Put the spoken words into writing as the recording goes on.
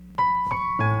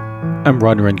I'm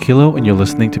Ron Ranquillo, and you're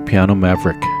listening to Piano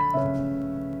Maverick.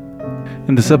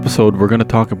 In this episode, we're going to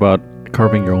talk about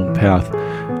carving your own path.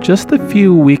 Just a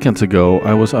few weekends ago,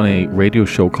 I was on a radio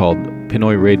show called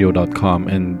PinoyRadio.com,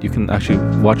 and you can actually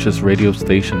watch this radio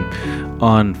station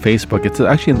on Facebook. It's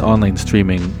actually an online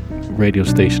streaming radio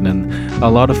station, and a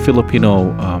lot of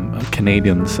Filipino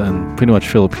Canadians and pretty much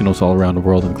Filipinos all around the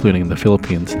world, including the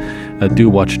Philippines, do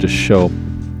watch this show.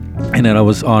 And then I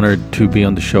was honored to be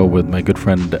on the show with my good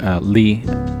friend Lee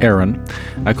Aaron.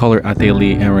 I call her Ate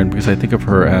Lee Aaron because I think of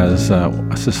her as a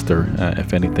sister,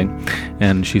 if anything.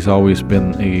 And she's always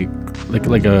been a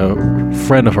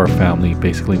friend of our family,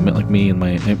 basically, like me and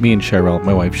Cheryl,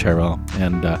 my wife Cheryl.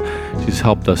 And she's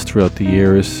helped us throughout the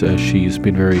years. She's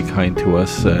been very kind to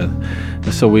us.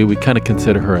 So we kind of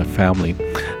consider her a family.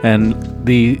 And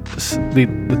the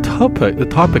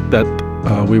topic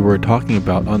that we were talking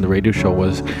about on the radio show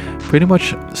was pretty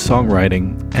much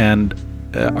songwriting and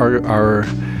our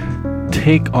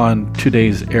take on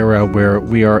today's era, where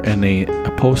we are in a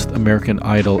post-American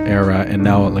Idol era, and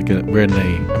now we're in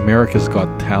a America's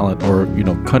Got Talent, or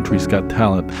Country's Got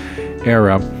Talent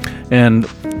era. And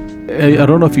I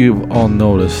don't know if you've all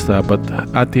noticed that, but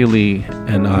Ate Lee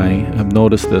and I have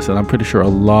noticed this, and I'm pretty sure a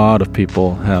lot of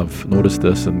people have noticed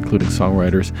this, including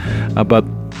songwriters. But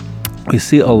we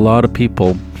see a lot of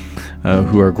people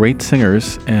who are great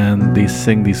singers, and they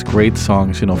sing these great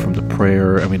songs, from the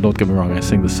prayer. I mean, don't get me wrong, I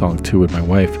sing the song too with my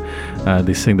wife.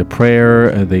 They sing the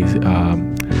prayer. They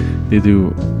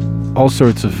do all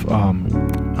sorts of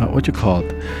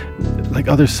like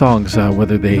other songs,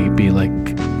 whether they be like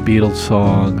Beatles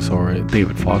songs or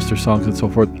David Foster songs and so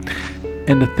forth.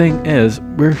 And the thing is,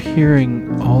 we're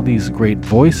hearing all these great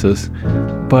voices,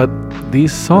 but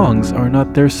these songs are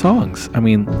not their songs. I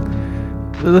mean,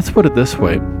 let's put it this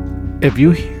way. If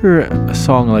you hear a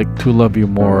song like To Love You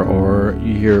More, or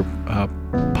you hear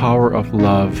Power of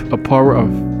Love, I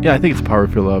think it's Power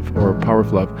of Your Love, or Power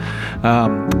of Love,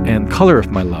 and Color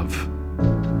of My Love,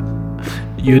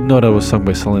 you'd know that was sung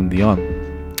by Celine Dion.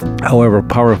 However,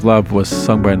 Power of Love was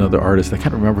sung by another artist. I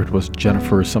can't remember, it was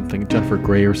Jennifer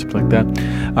Grey or something like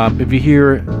that. If you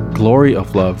hear Glory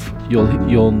of Love,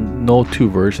 you'll know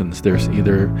two versions. There's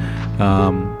either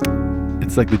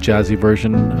it's like the jazzy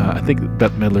version, I think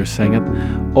Bette Midler sang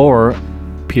it, or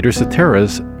Peter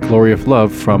Cetera's Glory of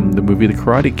Love from the movie The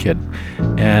Karate Kid.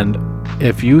 And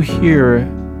if you hear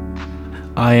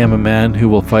I Am a Man Who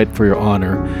Will Fight for Your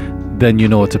Honor, then you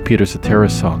know it's a Peter Cetera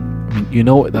song. I mean, you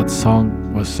know that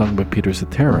song was sung by Peter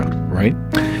Cetera, right?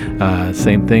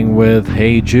 Same thing with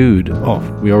Hey Jude. Oh,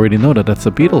 we already know that that's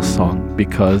a Beatles song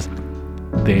because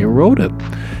they wrote it,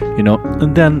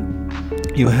 And then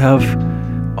you have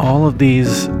all of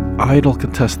these Idol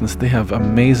contestants. They have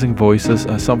amazing voices.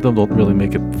 Some of them don't really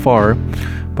make it far,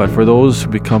 but for those who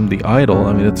become the Idol,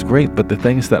 I mean, it's great. But the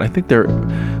thing is that I think there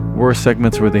were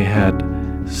segments where they had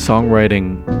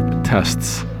songwriting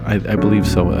tests. I believe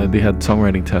so. They had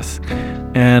songwriting tests,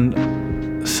 and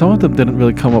some of them didn't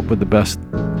really come up with the best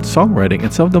songwriting,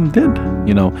 and some of them did.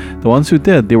 The ones who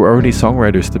did, they were already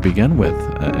songwriters to begin with,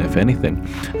 if anything.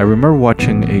 I remember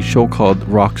watching a show called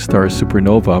Rockstar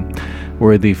Supernova,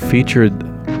 where they featured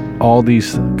all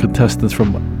these contestants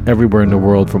from everywhere in the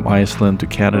world, from Iceland to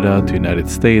Canada to United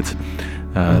States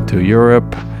to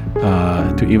Europe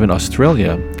to even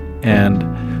Australia, and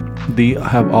they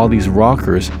have all these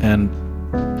rockers. And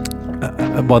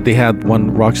they had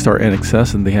one Rockstar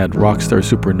NXS, and they had Rockstar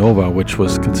Supernova, which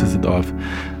consisted of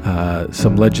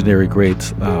some legendary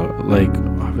greats,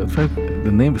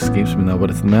 the name escapes me now,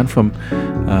 but it's the man from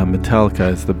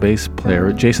Metallica. It's the bass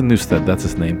player, Jason Newsted, that's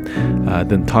his name.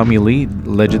 Then Tommy Lee,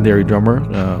 legendary drummer,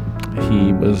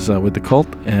 he was with the Cult,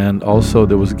 and also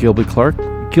there was Gilby Clarke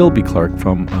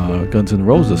from Guns N'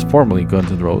 Roses, formerly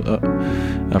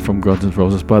from Guns N'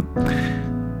 Roses, but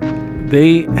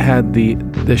they had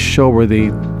this show where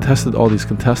they tested all these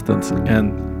contestants,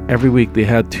 and every week they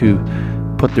had to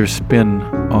put their spin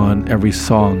on every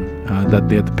song that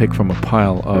they had to pick from a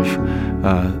pile of,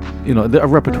 a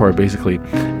repertoire basically,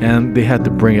 and they had to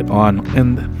bring it on.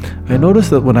 And I noticed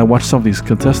that when I watched some of these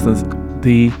contestants,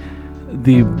 the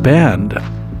band,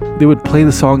 they would play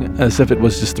the song as if it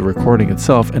was just the recording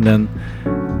itself, and then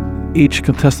each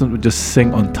contestant would just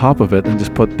sing on top of it and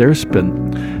just put their spin.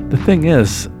 The thing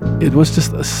is, it was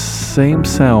just the same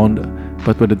sound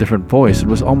but with a different voice. It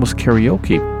was almost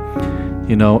karaoke,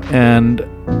 and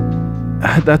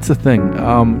that's the thing.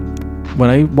 When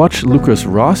I watched Lucas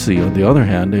Rossi, on the other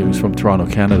hand, he was from Toronto,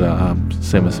 Canada,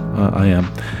 same as I am,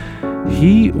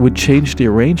 he would change the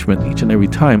arrangement each and every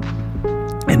time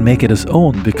and make it his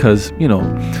own, because,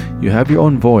 you have your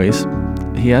own voice.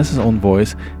 he has his own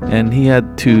voice, and he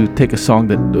had to take a song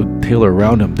that would tailor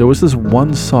around him. There was this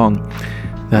one song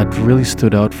that really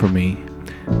stood out for me.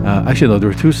 Actually, no, there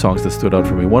were two songs that stood out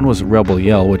for me. One was Rebel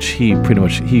Yell, which he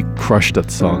crushed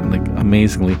that song like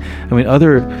amazingly. I mean,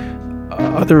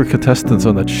 other contestants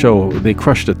on that show, they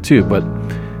crushed it too, but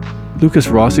Lukas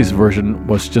Rossi's version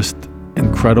was just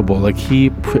incredible. Like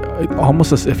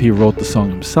almost as if he wrote the song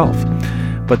himself.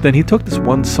 But then he took this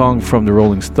one song from the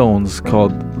Rolling Stones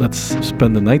called Let's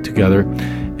Spend the Night Together,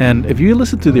 and if you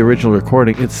listen to the original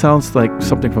recording, it sounds like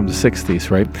something from the 60s,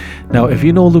 right? Now, if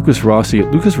you know Lukas Rossi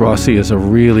is a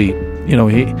really,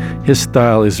 his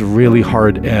style is really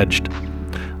hard-edged,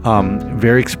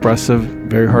 very expressive,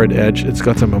 very hard-edged. It's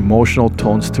got some emotional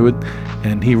tones to it,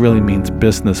 and he really means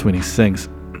business when he sings.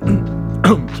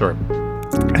 Sorry.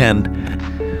 And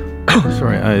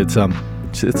sorry,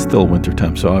 it's still winter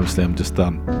time, so obviously I'm just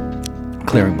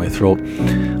clearing my throat.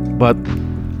 But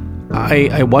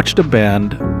I watched a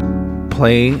band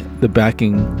play the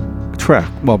backing track.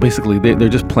 Well, basically they're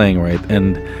just playing, right?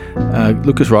 And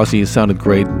Lukas Rossi sounded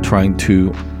great trying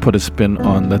to put a spin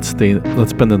on Let's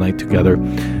Spend the Night Together.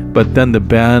 But then the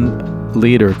band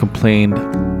leader complained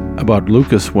about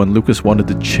Lukas when Lukas wanted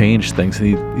to change things.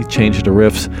 He changed the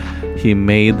riffs. He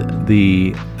made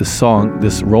the song,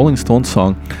 this Rolling Stones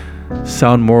song,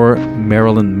 sound more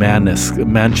Marilyn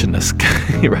Manson-esque,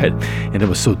 right? And it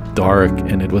was so dark,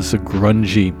 and it was so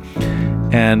grungy.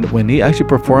 And when he actually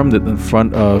performed it in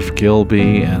front of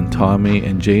Gilby and Tommy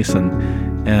and Jason,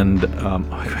 and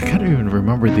I can't even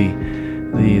remember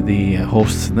the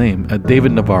host's name,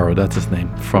 David Navarro, that's his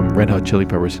name, from Red Hot Chili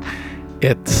Peppers.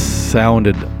 It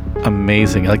sounded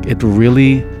amazing. Like, it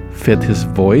really fit his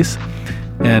voice.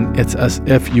 And it's as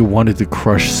if you wanted to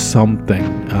crush something,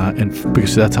 and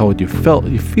because that's how you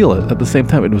feel it. At the same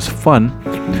time, it was fun,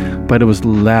 but it was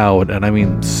loud, and I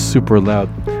mean super loud,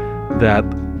 that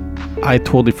I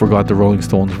totally forgot the Rolling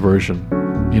Stones version.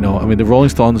 I mean, the Rolling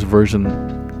Stones version,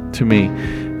 to me,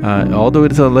 although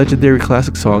it is a legendary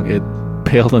classic song, it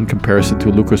paled in comparison to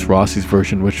Lukas Rossi's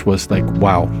version, which was like,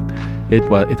 wow, it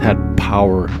had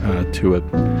power to it.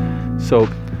 So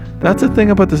that's the thing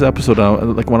about this episode,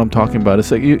 like what I'm talking about. It's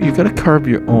like you got to carve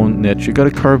your own niche. You got to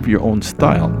carve your own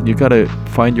style. You got to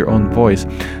find your own voice.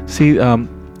 See,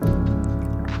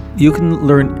 you can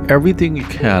learn everything you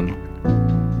can,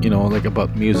 like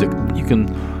about music. You can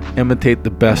imitate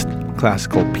the best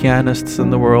classical pianists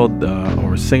in the world,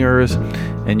 or singers,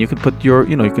 and you can put your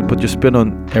spin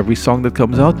on every song that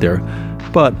comes out there.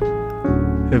 But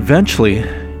eventually,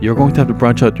 you're going to have to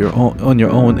branch out on your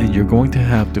own, and you're going to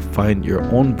have to find your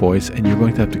own voice, and you're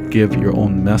going to have to give your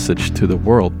own message to the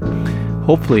world.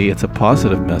 Hopefully it's a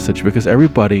positive message, because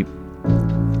everybody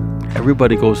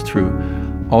goes through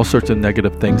all sorts of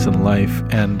negative things in life,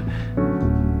 and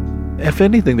if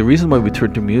anything, the reason why we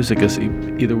turn to music is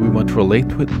either we want to relate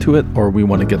to it or we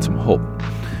want to get some hope.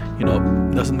 It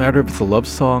doesn't matter if it's a love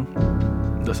song,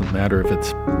 it doesn't matter if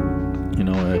it's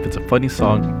if it's a funny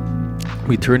song.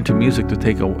 We turn to music to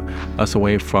take us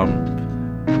away from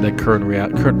the current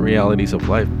realities of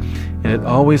life. And it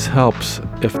always helps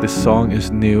if this song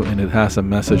is new and it has a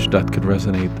message that could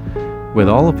resonate with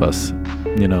all of us,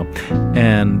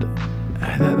 And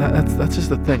that's just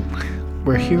the thing.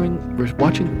 We're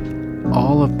watching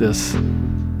all of this,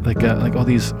 like all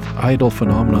these idol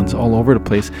phenomenons all over the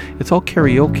place. It's all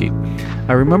karaoke.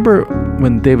 I remember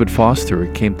when David Foster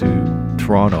came to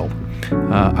Toronto,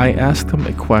 I asked him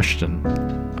a question,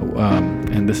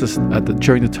 and this is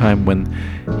during the time when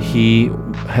he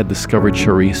had discovered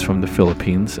Charisse from the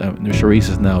Philippines. Charisse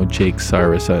is now Jake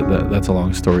Cyrus. That's a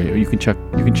long story. You can check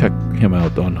him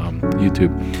out on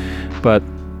YouTube. But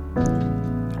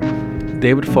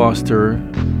David Foster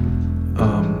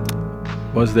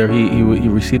was there. He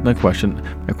received my question.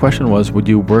 My question was, would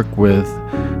you work with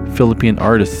Philippine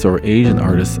artists or Asian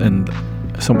artists? And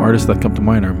some artists that come to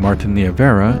mind are Martin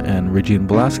Nievera and Regine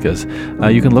Velasquez.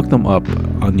 You can look them up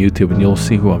on YouTube and you'll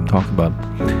see who I'm talking about.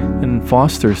 And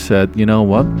Foster said, you know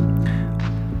what?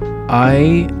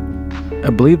 I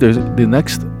believe there's the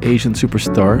next Asian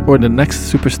superstar, or the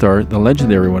next superstar, the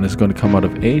legendary one, is going to come out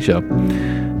of Asia.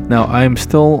 Now, I'm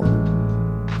still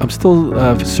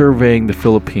surveying the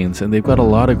Philippines, and they've got a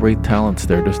lot of great talents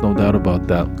there. There's no doubt about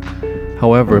that.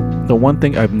 However, the one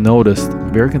thing I've noticed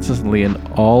very consistently in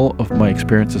all of my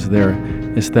experiences there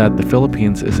is that the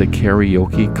Philippines is a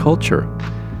karaoke culture,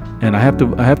 and I have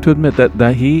to admit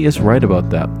that he is right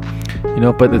about that.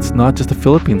 But it's not just the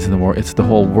Philippines anymore; it's the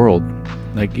whole world.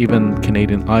 Like even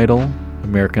Canadian Idol,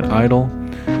 American Idol,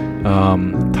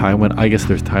 Taiwan. I guess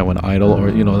there's Taiwan Idol, or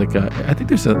I think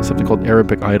there's something called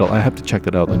Arabic Idol. I have to check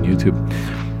that out on YouTube.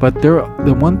 But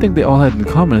the one thing they all had in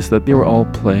common is that they were all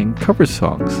playing cover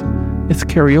songs. It's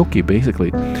karaoke,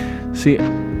 basically. See,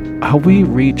 how we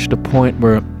reached a point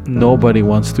where nobody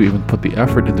wants to even put the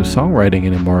effort into songwriting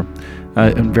anymore,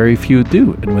 and very few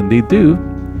do. And when they do,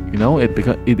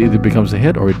 it either becomes a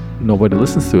hit or nobody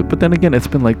listens to it. But then again, it's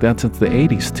been like that since the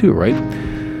 80s too, right?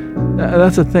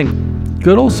 That's the thing.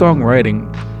 Good old songwriting,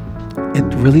 it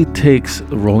really takes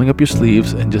rolling up your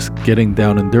sleeves and just getting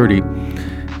down and dirty.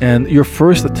 And your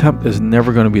first attempt is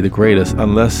never going to be the greatest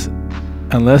unless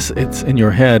it's in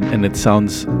your head and it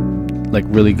sounds like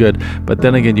really good. But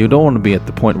then again, you don't want to be at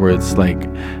the point where it's like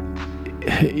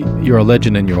you're a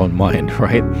legend in your own mind,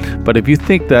 right? But if you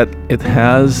think that it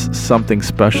has something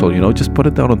special, just put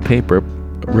it down on paper,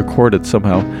 record it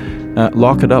somehow,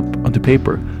 lock it up onto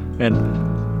paper. And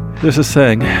there's a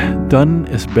saying, done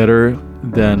is better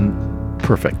than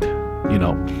perfect.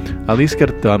 At least get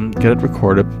it done, get it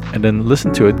recorded, and then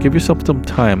listen to it. Give yourself some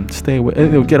time, stay away,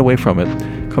 get away from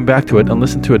it, come back to it and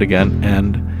listen to it again.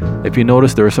 And if you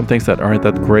notice there are some things that aren't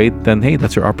that great, then hey,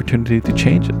 that's your opportunity to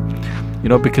change it.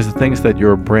 Because the thing is that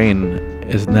your brain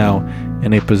is now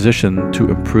in a position to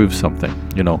improve something,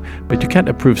 but you can't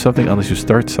improve something unless you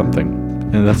start something.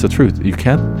 And that's the truth. You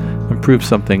can't improve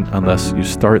something unless you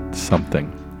start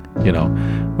something.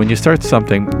 When you start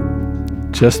something,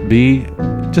 just be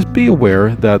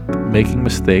aware that making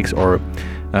mistakes or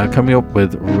coming up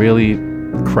with really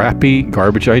crappy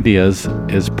garbage ideas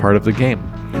is part of the game.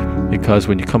 Because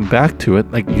when you come back to it,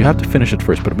 like, you have to finish it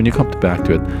first, but when you come back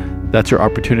to it, that's your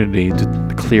opportunity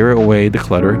to clear away the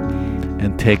clutter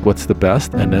and take what's the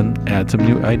best and then add some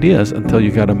new ideas until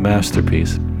you got a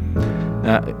masterpiece.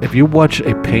 If you watch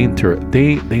a painter,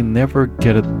 they never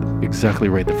get it exactly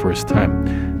right the first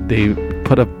time. They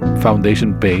put a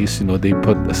foundation base, they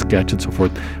put a sketch and so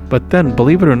forth. But then,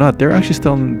 believe it or not, they're actually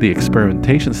still in the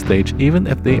experimentation stage, even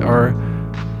if they are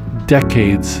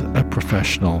decades a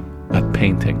professional at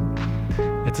painting.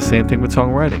 It's the same thing with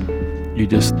songwriting.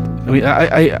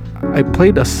 I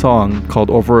played a song called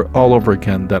All Over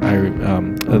Again that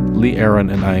Lee Aaron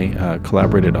and I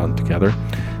collaborated on together.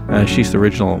 She's the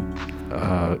original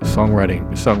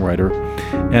songwriter.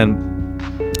 And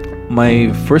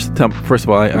my first attempt, first of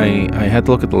all, I had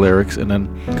to look at the lyrics, and then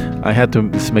I had to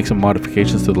make some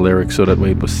modifications to the lyrics so that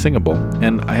way it was singable.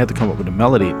 And I had to come up with a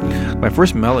melody. My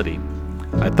first melody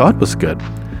I thought was good,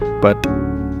 but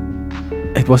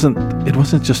it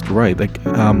wasn't just right. Like,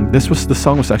 the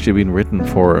song was actually being written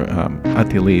for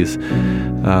Ate Lee's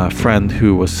friend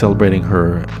who was celebrating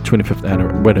her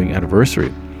 25th wedding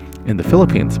anniversary in the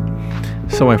Philippines.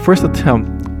 So my first attempt,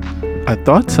 I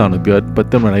thought sounded good, but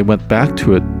then when I went back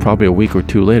to it probably a week or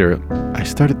two later, I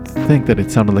started to think that it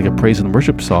sounded like a praise and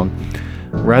worship song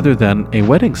rather than a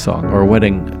wedding song or a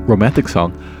wedding romantic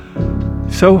song.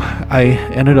 So I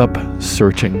ended up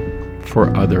searching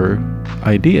for other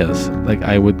ideas. Like,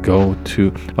 I would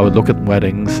look at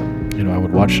weddings, I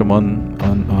would watch them on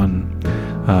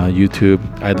YouTube.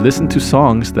 I'd listen to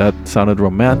songs that sounded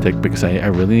romantic because I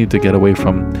really need to get away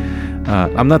from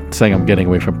I'm not saying I'm getting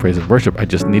away from praise and worship. I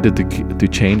just needed to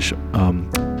change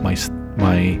my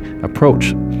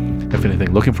approach, if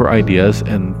anything, looking for ideas.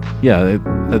 And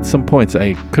at some points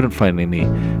I couldn't find any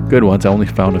good ones. I only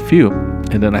found a few,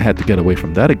 and then I had to get away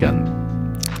from that again,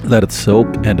 let it soak,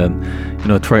 and then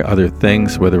try other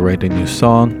things, whether write a new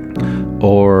song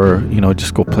or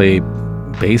just go play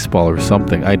baseball or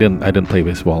something. I didn't play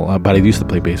baseball, but I used to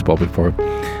play baseball before,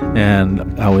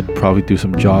 and I would probably do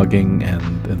some jogging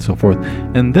and so forth.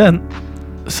 And then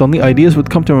suddenly ideas would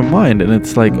come to my mind, and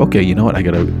it's like, okay, you know what? I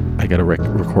gotta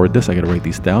record this. I gotta write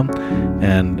these down,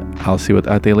 and I'll see what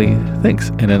Ate Lee thinks.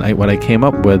 And then what I came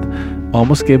up with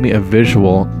almost gave me a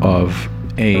visual of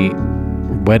a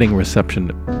wedding reception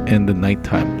in the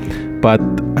nighttime. But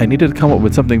I needed to come up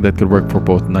with something that could work for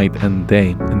both night and day,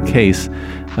 in case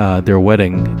their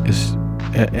wedding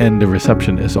and the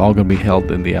reception is all going to be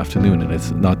held in the afternoon and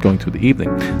it's not going to the evening.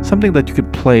 Something that you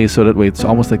could play so that way it's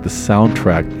almost like the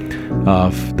soundtrack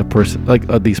of the person, like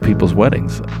these people's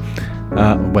weddings.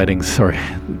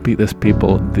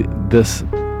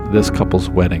 This couple's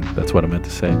wedding. That's what I meant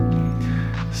to say.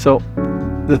 So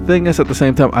the thing is, at the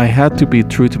same time, I had to be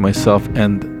true to myself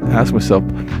and ask myself,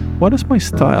 what is my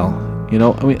style?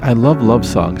 I love love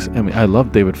songs. I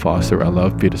love David Foster. I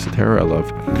love Peter Cetera. I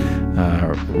love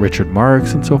Richard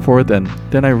Marx and so forth. And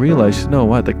then I realized,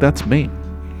 that's me.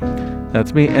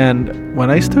 That's me. And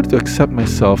when I started to accept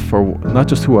myself for not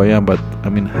just who I am, but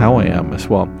how I am as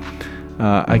well,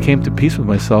 I came to peace with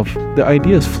myself. The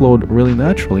ideas flowed really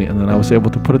naturally, and then I was able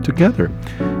to put it together.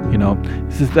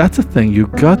 That's the thing. You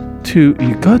got to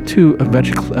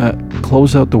eventually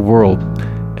close out the world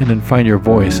and then find your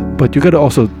voice. But you got to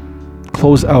also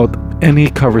close out any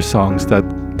cover songs that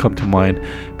come to mind,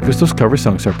 because those cover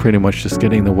songs are pretty much just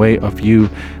getting in the way of you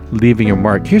leaving your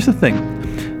mark. Here's the thing.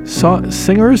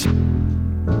 Singers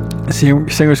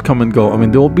come and go. I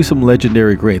mean, there will be some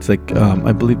legendary greats. Like,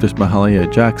 I believe there's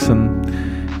Mahalia Jackson.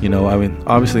 You know, I mean,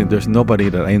 obviously there's nobody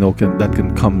that I know that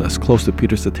can come as close to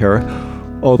Peter Cetera.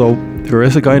 Although there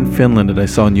is a guy in Finland that I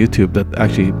saw on YouTube that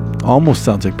actually almost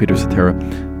sounds like Peter Cetera,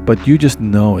 but you just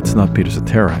know it's not Peter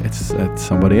Cetera. It's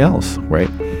somebody else, right?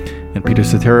 And Peter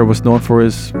Cetera was known for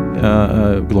his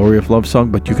Glory of Love song,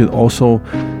 but you could also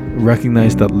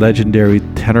recognize that legendary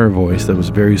tenor voice that was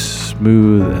very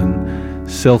smooth and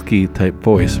silky type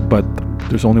voice. But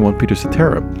there's only one Peter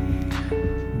Cetera.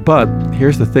 But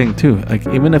here's the thing too, like,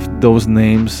 even if those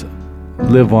names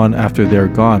live on after they're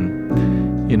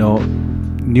gone, you know,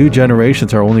 new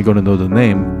generations are only going to know the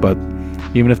name, but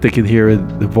even if they can hear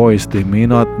the voice, they may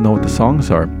not know what the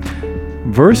songs are.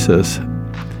 Versus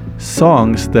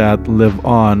songs that live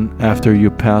on after you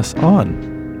pass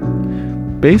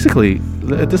on. Basically,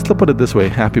 just to put it this way,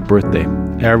 happy birthday.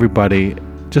 Everybody,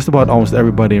 just about almost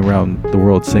everybody around the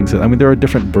world sings it. I mean, there are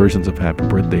different versions of happy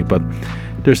birthday, but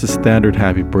there's a standard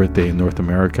happy birthday in North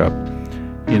America,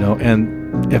 you know. And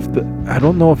I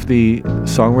don't know if the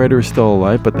songwriter is still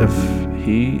alive, but if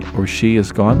he or she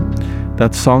is gone,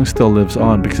 that song still lives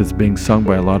on because it's being sung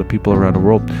by a lot of people around the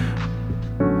world.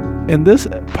 In this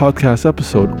podcast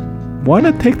episode, why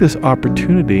not take this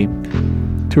opportunity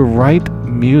to write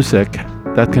music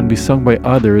that can be sung by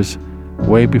others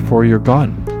way before you're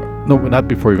gone? No, not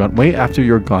before you're gone, way after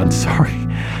you're gone, sorry.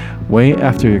 Way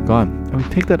after you're gone. I mean,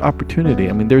 take that opportunity.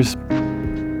 I mean, there's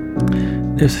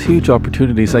huge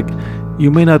opportunities. Like,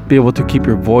 you may not be able to keep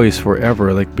your voice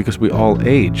forever, like, because we all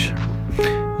age,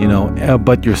 you know,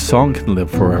 but your song can live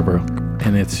forever,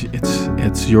 and it's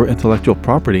your intellectual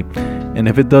property. And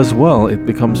if it does well, it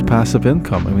becomes passive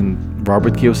income. I mean,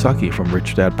 Robert Kiyosaki from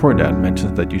Rich Dad Poor Dad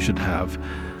mentions that you should have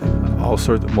all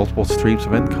sorts of multiple streams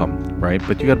of income, right?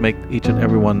 But you got to make each and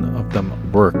every one of them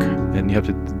work, and you have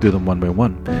to do them one by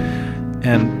one.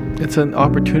 And it's an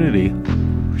opportunity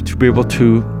to be able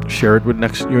to share it with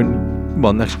next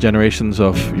generations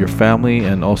of your family,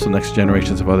 and also next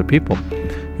generations of other people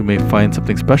who may find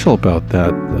something special about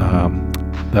that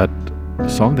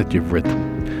song that you've written.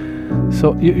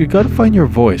 So you got to find your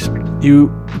voice.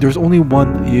 There's only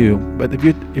one you. But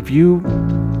if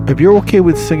you're okay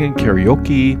with singing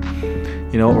karaoke,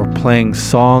 you know, or playing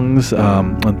songs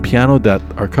on piano that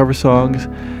are cover songs,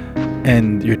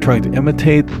 and you're trying to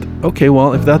imitate, okay,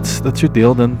 well, if that's your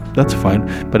deal, then that's fine.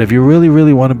 But if you really,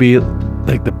 really want to be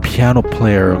like the piano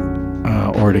player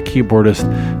or the keyboardist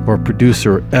or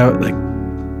producer,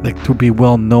 like to be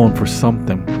well known for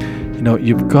something, you know,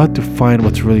 you've got to find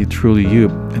what's really truly you.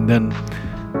 And then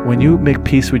when you make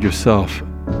peace with yourself,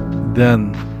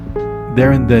 then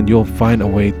there and then you'll find a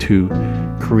way to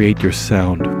create your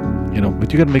sound, you know.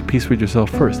 But you got to make peace with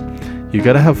yourself first. You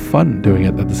got to have fun doing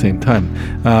it at the same time.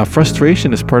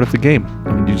 Frustration is part of the game.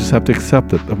 I mean, you just have to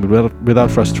accept it. I mean, without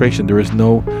frustration, there is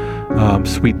no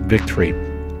sweet victory,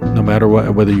 no matter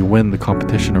whether you win the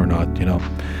competition or not, you know.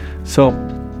 So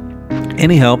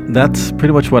anyhow, that's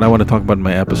pretty much what I want to talk about in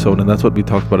my episode, and that's what we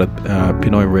talked about at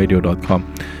PinoyRadio.com.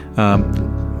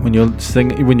 When you're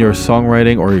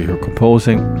songwriting or you're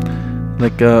composing,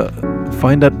 like,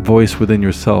 find that voice within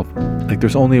yourself. Like,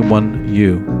 there's only one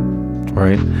you,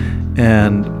 right?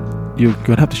 And you're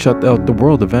gonna have to shut out the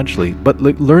world eventually. But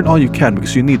like, learn all you can,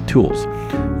 because you need tools.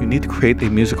 You need to create a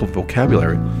musical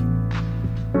vocabulary.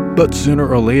 But sooner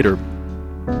or later,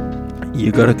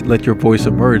 you gotta let your voice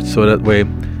emerge, so that way,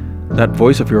 that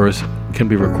voice of yours can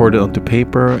be recorded onto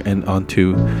paper and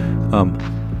onto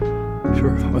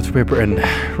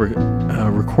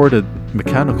recorded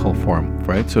mechanical form,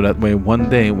 right? So that way, one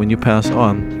day when you pass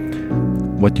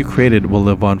on, what you created will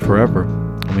live on forever.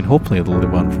 I mean, hopefully it'll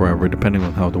live on forever, depending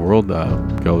on how the world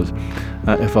goes.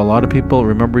 If a lot of people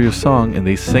remember your song and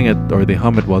they sing it or they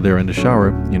hum it while they're in the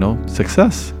shower, you know,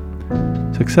 success.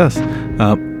 Because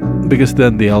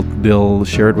then they'll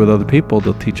share it with other people,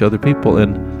 they'll teach other people,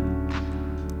 and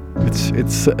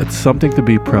it's something to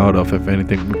be proud of, if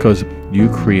anything, because you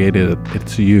created it.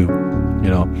 It's you, you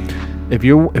know. If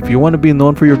you want to be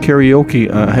known for your karaoke,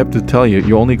 I have to tell you,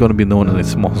 you're only going to be known in a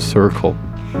small circle.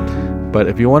 But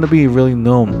if you want to be really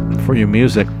known for your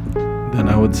music, then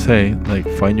I would say, like,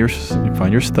 find your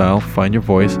style, find your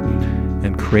voice,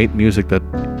 and create music that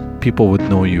people would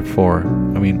know you for.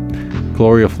 I mean,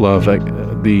 Glory of Love, like,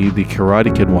 the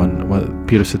Karate Kid one,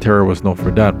 Peter Cetera was known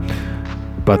for that.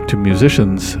 But to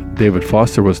musicians, David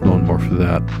Foster was known more for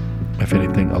that, if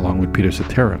anything, along with Peter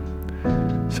Cetera.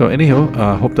 So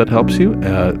anyhow, hope that helps you.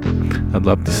 I'd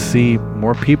love to see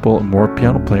more people, more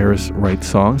piano players write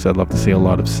songs. I'd love to see a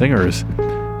lot of singers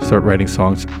start writing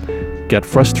songs. Get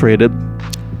frustrated,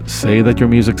 say that your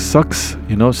music sucks,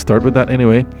 start with that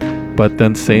anyway, but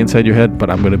then say inside your head, but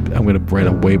I'm gonna write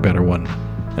a way better one,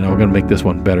 and we're gonna make this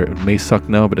one better. It may suck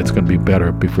now, but it's gonna be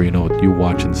better before you know it. You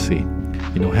watch and see.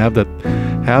 Have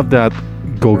that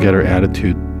go-getter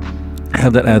attitude.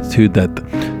 Have that attitude that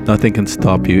nothing can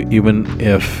stop you, even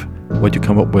if what you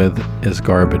come up with is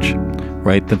garbage,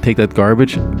 right? Then take that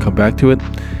garbage, come back to it,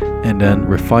 and then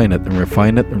refine it and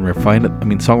refine it and refine it. I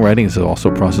mean, songwriting is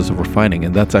also a process of refining,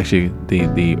 and that's actually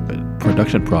the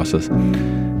production process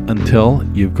until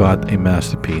you've got a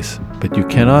masterpiece. But you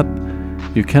cannot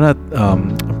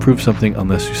improve something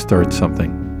unless you start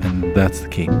something, and that's the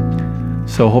key.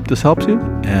 So hope this helps you,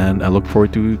 and I look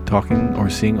forward to talking or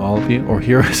seeing all of you, or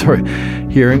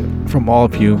hearing from all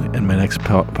of you in my next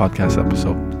podcast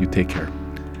episode. You take care.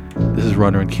 This is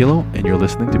Runner and Kilo, and you're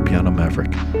listening to Piano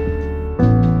Maverick.